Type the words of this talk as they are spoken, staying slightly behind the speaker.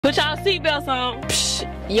Put y'all seatbelts on.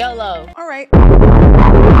 Psh, YOLO. All right.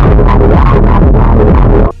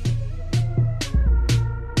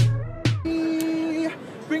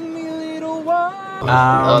 Bring me a little wine.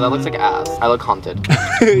 Oh, that looks like ass. I look haunted.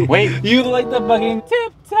 Wait, You like the fucking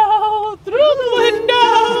tiptoe through the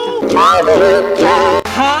window.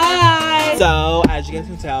 Hi. So, as you guys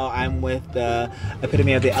can tell, I'm with the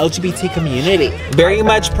epitome of the LGBT community. Very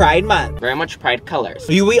much Pride Month. Very much pride colors.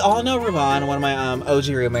 We all know Ravon, one of my OG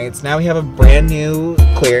roommates. Now we have a brand new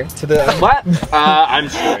queer to the. What? I'm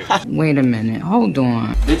straight. Wait a minute, hold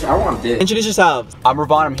on. Bitch, I want this. Introduce yourselves. I'm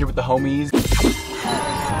Ravon. I'm here with the homies.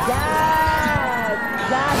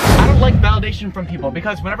 I don't like validation from people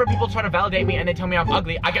because whenever people try to validate me and they tell me I'm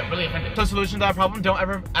ugly, I get really offended. So solution to that problem, don't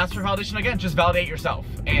ever ask for validation again, just validate yourself.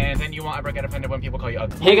 And then you won't ever get offended when people call you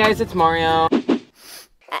ugly. Hey guys, it's Mario.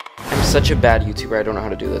 I'm such a bad YouTuber, I don't know how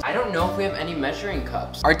to do this. I don't know if we have any measuring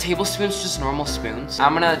cups. Are tablespoons just normal spoons?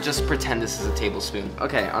 I'm gonna just pretend this is a tablespoon.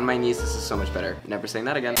 Okay, on my knees, this is so much better. Never saying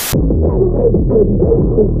that again.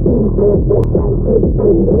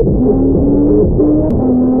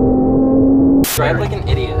 Drive like an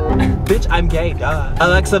idiot. Bitch, I'm gay, duh.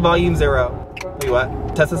 Alexa, volume 0. Wait,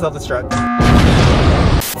 what? Test the self-destruct.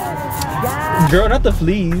 Girl, not the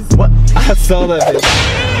fleas. What? I saw that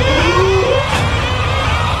bitch.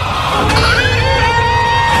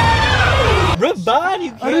 Ravon,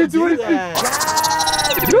 you can't do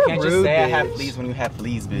that. You can't just say I have fleas when you have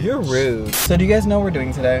fleas, bitch. You're rude. So do you guys know what we're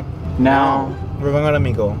doing today? No. We're going on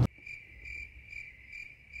Omegle.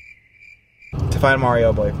 To find Mario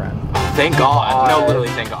a boyfriend. Thank God. No, literally,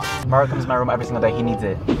 thank God. Mario comes to my room every single day. He needs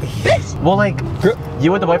it. Well, like,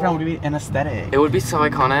 you with the boyfriend would be an aesthetic. It would be so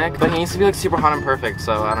iconic, but he needs to be like super hot and perfect,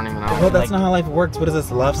 so I don't even know. Well, that's not how life works. What is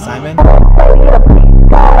this, love, Simon?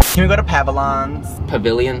 Can we go to Pavilions?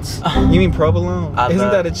 Pavilions. You mean provolone? I Isn't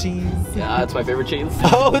love- that a cheese? Yeah, that's my favorite cheese.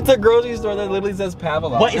 Oh, it's a grocery store that literally says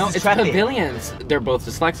Pavlov. What is No, this it's traffic? pavilions. They're both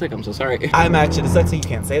dyslexic, I'm so sorry. I'm actually dyslexic, you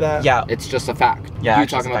can't say that. Yeah. It's just a fact. Yeah, You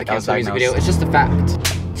it's just talking a about the fact. I was Cancel music video, diagnosed. it's just a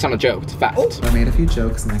fact. It's not a joke, it's a fact. Oh. I made a few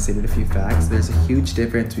jokes and I stated a few facts. There's a huge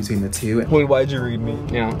difference between the two. Wait, why'd you read me?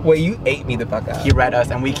 Yeah. Wait, you ate me the fuck out. He read us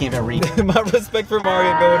and we can't even read. My respect for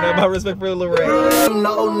Mario going up, my respect for Larray.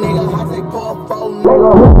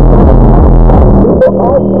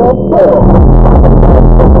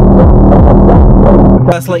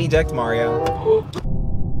 Let's let eject Mario.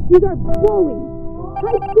 These are bullies.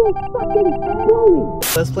 High school fucking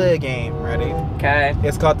bullies. Let's play a game, ready? Okay.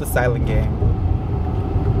 It's called the silent game.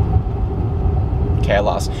 Okay, I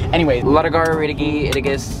lost. Anyway, Laragar, Ridigi,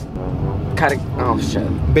 Idigus, oh shit.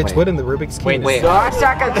 Bitch, Wait. what in the Rubik's Cube? Wait. Are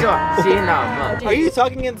you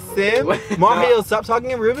talking in Sim? Mario, stop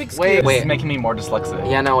talking in Rubik's Wait, Cube. this is making me more dyslexic.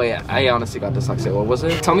 Yeah, no, wait. I honestly got dyslexia. What was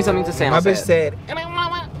it? Tell me something to say and My I'll say bitch it. said,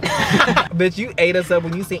 bitch, you ate us up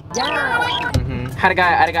when you said, Had a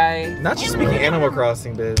guy. not just speaking Animal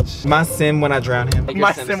Crossing, bitch. My sim when I drown him. Like your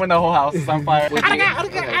My Sims. sim when the whole house is on fire. Would you-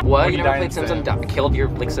 okay. What? You never played Sims and killed your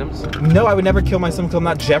like Sims? No, I would never kill my sim because I'm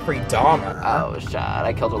not Jeffrey Dahmer. Oh shit!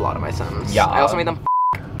 I killed a lot of my Sims. Yeah. I also made them.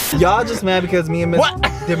 Y'all just mad because me and Miss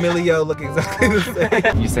D'Amelio look exactly the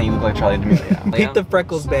same. You saying you look like Charlie D'Amelio. Peep the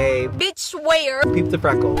freckles, babe. Bitch, swear. Peep the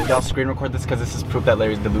freckles. Y'all screen record this because this is proof that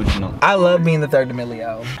Larry's delusional. I love being the third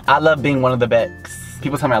D'Amelio. I love being one of the Becks.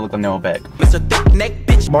 People tell me I look like Noah Beck.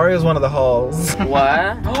 Mario's one of the halls.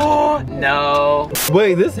 What? Oh no.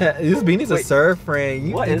 Wait, this beanie's a surf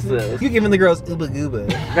friend. What is this? You giving the girls uba gooba.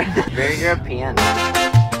 Very European.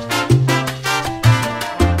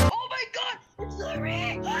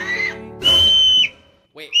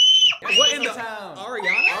 What in the town?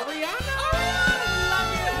 Ariana?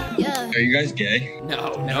 Are you guys gay?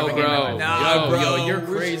 No, bro. Nah, bro. Yo, you're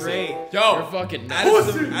We're crazy. straight. Yo, you're fucking nuts.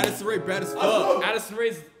 Addison Rae bad as fuck. Addison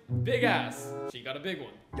Rae's big ass. She got a big one.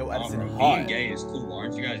 Yo, Edison, Being gay is cool.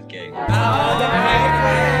 Aren't you guys gay?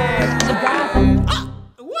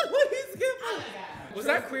 What is good? Was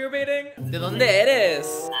that queer baiting? ¿De dónde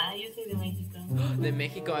eres? Yo soy de México. De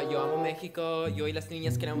México. Yo amo México. Yo y las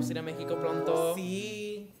niñas queremos ir a México pronto.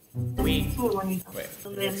 Sí. Oui. Muy bonito. Wait,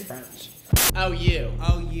 Donde it's French. Oh, you.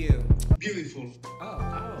 Oh, you. Beautiful.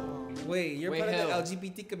 Wait, you're Wait, part who? of the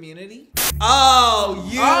LGBT community? Oh,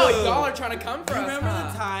 you. Oh, y'all are trying to come for us, Remember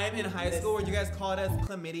huh? the time in high school where you guys called us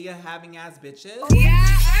chlamydia having ass bitches? Yeah,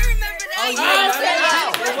 I remember that.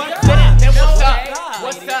 Then what's way. up?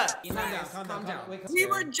 What's up? Calm down. Wait, We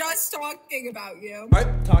were just talking about you.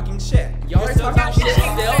 Alright, talking shit. Y'all are talking shit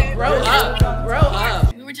still? Grow up. Grow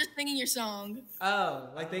up. We were just singing your song. Oh,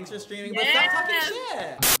 like thanks for streaming, but stop talking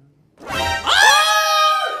shit.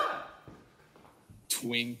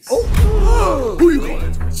 twinks. Oh. Who you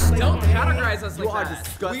calling twinks? Don't categorize us like are that.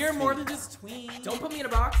 disgusting. We are more than just tweens. Don't put me in a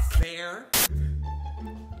box. Fair.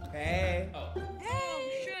 Hey. Oh.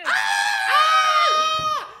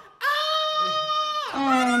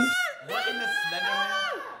 What in the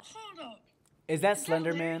Slenderman? Hold up. Is that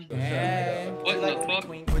Slenderman? Hey. What in the fuck?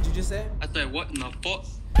 What'd you just say? I said, what in the fuck?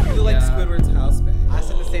 You look like Squidward's house bag. I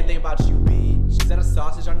said the same thing about you, bitch. Is that a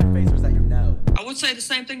sausage on your face or is that your nose? I would say the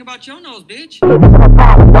same thing about your nose, bitch.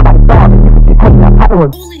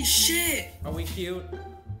 Holy shit. Are we cute?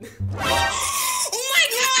 Oh my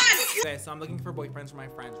god! Okay, so I'm looking for boyfriends for my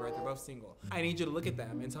friends, right? They're both single. I need you to look at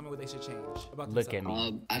them and tell me what they should change about Look at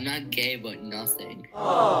themselves. me. I'm not gay, but nothing.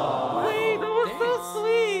 Oh, wait, that was so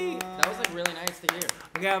sweet. That was like really nice to hear.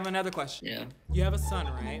 Okay, I have another question. Yeah. You have a son,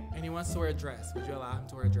 right? And he wants to wear a dress. Would you allow him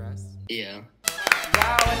to wear a dress? Yeah.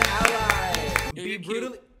 Wow, an ally. Yo, Be you're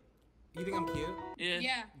brutally. You think I'm cute?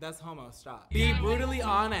 Yeah. That's homo. Stop. Be brutally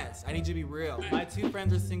honest. I need you to be real. My two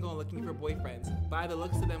friends are single and looking for boyfriends. By the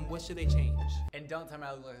looks of them, what should they change? And don't tell me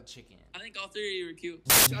I look like a chicken. I think all three of you are cute.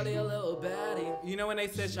 Shawty a little baddie. You know when they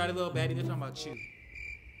said "shawty little baddie," they're talking about you.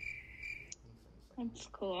 That's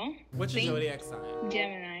cool. What's your zodiac sign?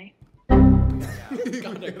 Gemini.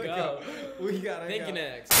 Gotta go. We gotta Thinking go.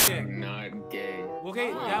 next. Not gay.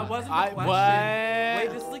 Okay, that wasn't the question. Wait,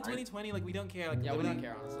 this is like 2020. Like we don't care. Like Yeah, we literally- don't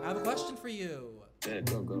care, honestly. I have a question for you. Yeah,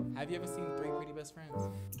 go. Have you ever seen Three Pretty Best Friends?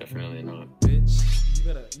 Definitely not. Bitch,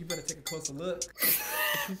 you better take a closer look.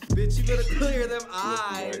 Bitch, you better clear them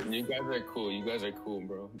eyes. You guys are cool. You guys are cool,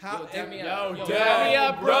 bro. How? Damn me Yo, up. Yo, damn damn me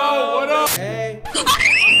up, bro. What up? Hey.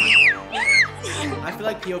 I feel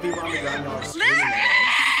like POV were on the ground y'all are screaming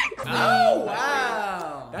at us. Oh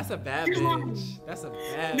wow. That's a bad bitch. That's a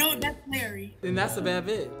bad. No, bitch. that's Larry. Then that's a bad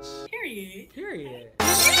bitch. Period. Period.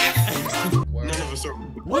 None of us are.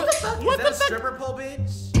 What the fuck? Is that a stripper pole,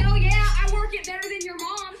 bitch? Hell yeah, I work it better than your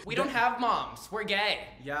mom. We don't have moms. We're gay.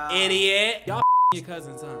 Yeah. Idiot. Y'all your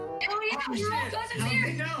cousins, huh? Hell yeah, we're all cousins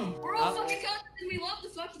here. We're all fucking cousins and we love to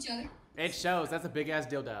fuck each other. It shows. That's a big ass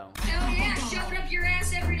dildo. Hell yeah, shove it up your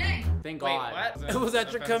ass every day. Thank Wait, God. what? Was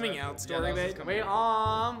that your coming out story, babe? Wait,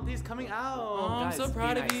 he's coming out. Oh, I'm Guys, so be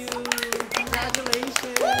proud of nice. you.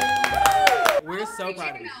 Congratulations. We're so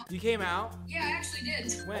proud of you. You came out? Yeah, I actually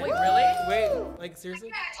did. When? Wait, really? Wait, like seriously?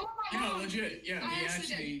 Yeah, I told my No, mom. legit. Yeah, I he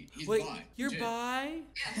actually actually, he's Wait, bi. you're Legit. bi?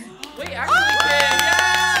 Wait, actually,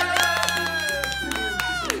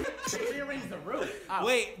 Rearrange the roof.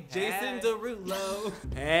 Wait, Jason Derulo. You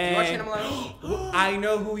Hey. watch Hannah Malone? I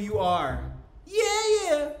know who you are.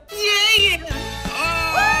 Yeah.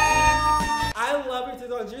 I love your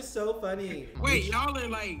TikToks. You're so funny. Wait, y'all are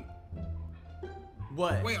like.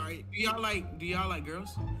 What? Wait, do y'all like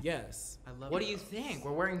girls? Yes. I love What do you think?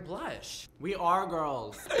 We're wearing blush. We are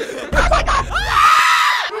girls.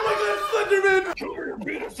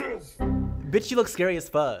 Bitch, you look scary as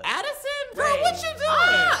fuck. Addison? Bro, Right. what you doing? We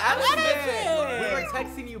were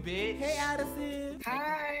Addison. texting you, bitch. Hey, Addison.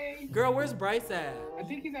 Hi. Girl, where's Bryce at? I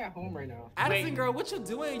think he's at home right now. Addison, Wait. girl, what you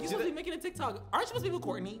doing? You supposed to be making a TikTok. Aren't you supposed to be with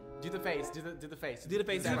Courtney? Do the face. Do the face. Do the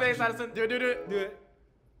face. Do the face, Addison. Do it. Do it.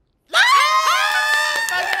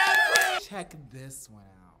 Check this one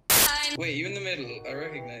out. Wait, you in the middle. I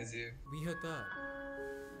recognize you. We hooked up.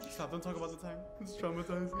 Stop, don't talk about the time. It's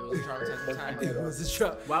traumatizing. It was a traumatizing time. It was a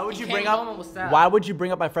truck. Why would you He bring came up? home and was sad. Why would you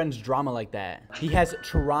bring up my friend's drama like that? He has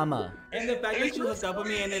trauma. And the fact that you hooked up with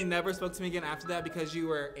me and then never spoke to me again after that because you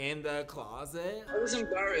were in the closet. I was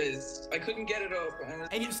embarrassed. I couldn't get it off.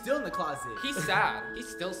 And you're still in the closet. He's sad. He's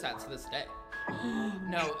still sad to this day.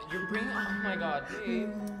 No, you're bringing. Oh my God, babe.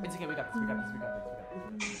 It's okay. We got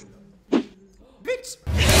this. Bitch.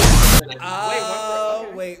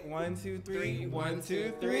 Wait, 1, 2, 3. 1,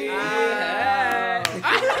 2, 3. Oh.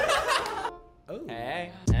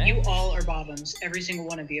 Hey. You all are bottoms. Every single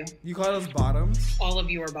one of you. You call those bottoms? All of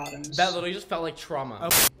you are bottoms. That literally just felt like trauma. Oh.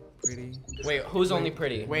 Pretty. Wait, who's only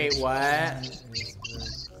pretty? Wait, what?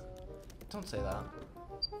 Don't say that.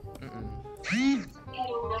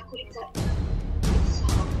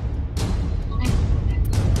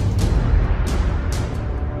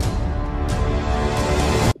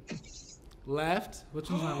 Left? Which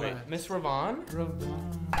one's my left? Miss Ravon?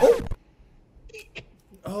 Oh!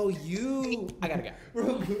 Oh, you! I gotta go.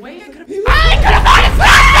 Wait, I could've.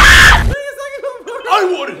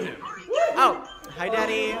 I wanted him! Oh, hi,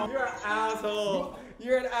 Daddy. You're an asshole.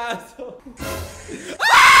 You're an asshole.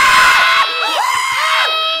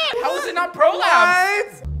 How is it not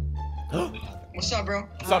prolapse? What's up, bro?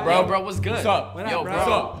 What's up, bro? Yo, bro, what's good? What's up? What Yo, up, bro.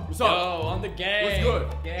 bro? What's up? Yo, on the gang. What's good?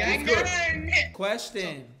 Gang. Gang, gang.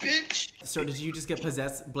 Question. Bitch. Sir, did you just get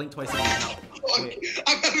possessed? Blink twice and out.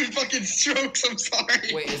 I'm having fucking strokes. I'm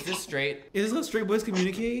sorry. Wait, is this straight? Is this how straight boys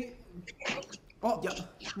communicate? Oh, yeah.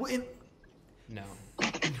 What in? No.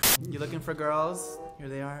 You looking for girls? Here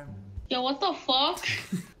they are. Yo, what the fuck?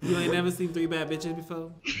 You ain't never seen 3 bad bitches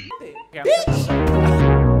before?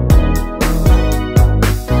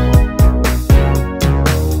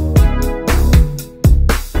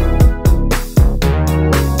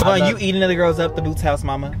 Come on, you eating the girls up the Boots house,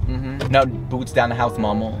 mama? No, boots down the house,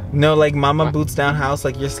 mama. No, like mama boots down house,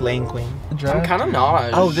 like you're slaying queen. I'm kind of Naj.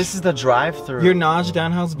 Oh, this is the drive-through. You're Naj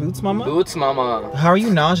down house boots, mama? Boots, mama. How are you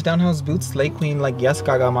Naj down house boots, slay queen, like yes,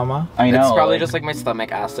 Gaga, mama? I know. It's probably just like my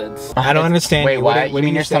stomach acids. I don't understand. Wait, you. what? What You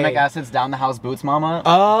mean your say? stomach acids down the house, boots, mama?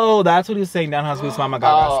 Oh, that's what he was saying. Down house boots, mama,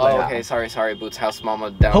 Gaga, slay. Oh, okay. Sorry. Boots house, mama.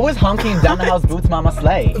 Down. Who is honking down the house, boots, mama,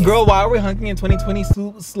 slay? Girl, why are we hunking in 2020?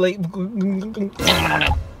 Slay.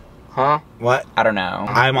 Huh? What? I don't know.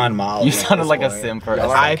 I'm on Molly. You sounded like a sim for a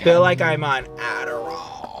I second. feel like I'm on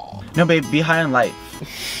Adderall. No, babe, be high on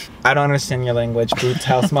life. I don't understand your language. Boots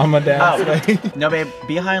house, mama, down. No, babe,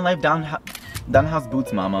 be high on life down the house,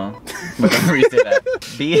 boots, mama. But don't re-say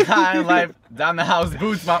that. Be high on life down the house,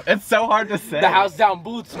 boots, mama. It's so hard to say. The house down,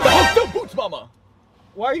 boots, mama. The house down, boots, mama.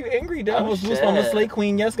 Why are you angry, down house boots, shit. mama, slay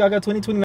queen? Yes, Gaga, 2020.